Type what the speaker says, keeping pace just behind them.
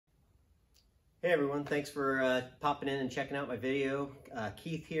Hey everyone, thanks for popping in and checking out my video.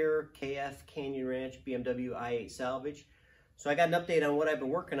 Keith here, KF Canyon Ranch BMW I8 Salvage. So I got an update on what I've been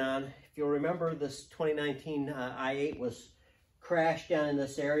working on. If you'll remember, this 2019 I8 was crashed down in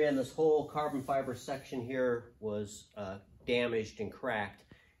this area, and this whole carbon fiber section here was damaged and cracked,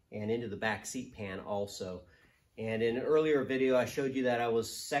 and into the back seat pan also. And in an earlier video I showed you that I was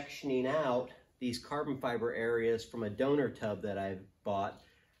sectioning out these carbon fiber areas from a donor tub that I bought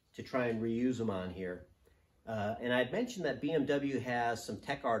to try and reuse them on here. And I'd mentioned that BMW has some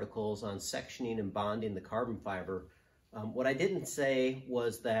tech articles on sectioning and bonding the carbon fiber. What I didn't say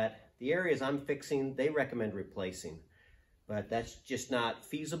was that the areas I'm fixing, they recommend replacing, but that's just not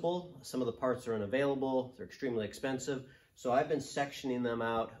feasible. Some of the parts are unavailable, they're extremely expensive. So I've been sectioning them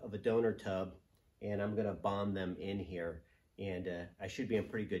out of a donor tub, and I'm gonna bond them in here, and I should be in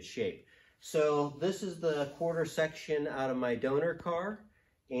pretty good shape. So this is the quarter section out of my donor car.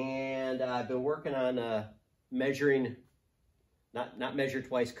 And I've been working on measuring, not measure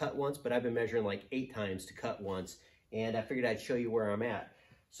twice, cut once, but I've been measuring like 8 times to cut once. And I figured I'd show you where I'm at.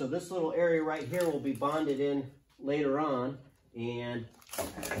 So this little area right here will be bonded in later on. And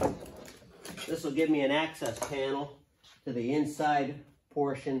this will give me an access panel to the inside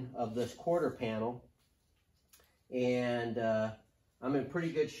portion of this quarter panel. And I'm in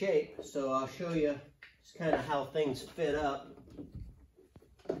pretty good shape. So I'll show you just kind of how things fit up.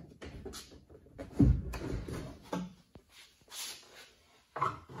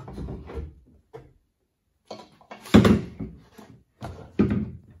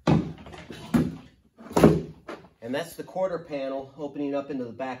 And that's the quarter panel opening up into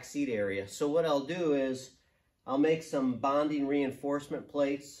the back seat area. So what I'll do is I'll make some bonding reinforcement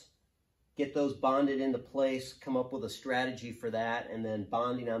plates, get those bonded into place, come up with a strategy for that, and then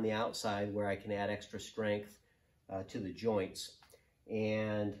bonding on the outside where I can add extra strength to the joints.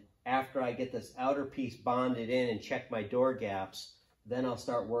 And after I get this outer piece bonded in and check my door gaps, then I'll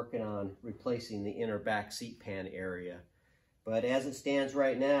start working on replacing the inner back seat pan area. But as it stands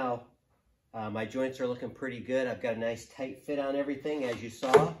right now, my joints are looking pretty good. I've got a nice tight fit on everything, as you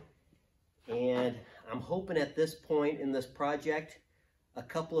saw. And I'm hoping at this point in this project, a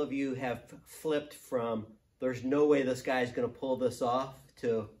couple of you have flipped from, there's no way this guy's gonna pull this off,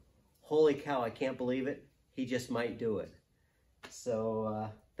 to, holy cow, I can't believe it. He just might do it. So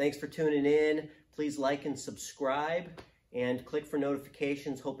thanks for tuning in. Please like and subscribe and click for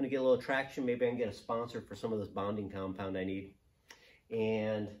notifications. Hoping to get a little traction. Maybe I can get a sponsor for some of this bonding compound I need.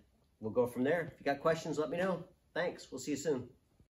 And we'll go from there. If you got questions, let me know. Thanks. We'll see you soon.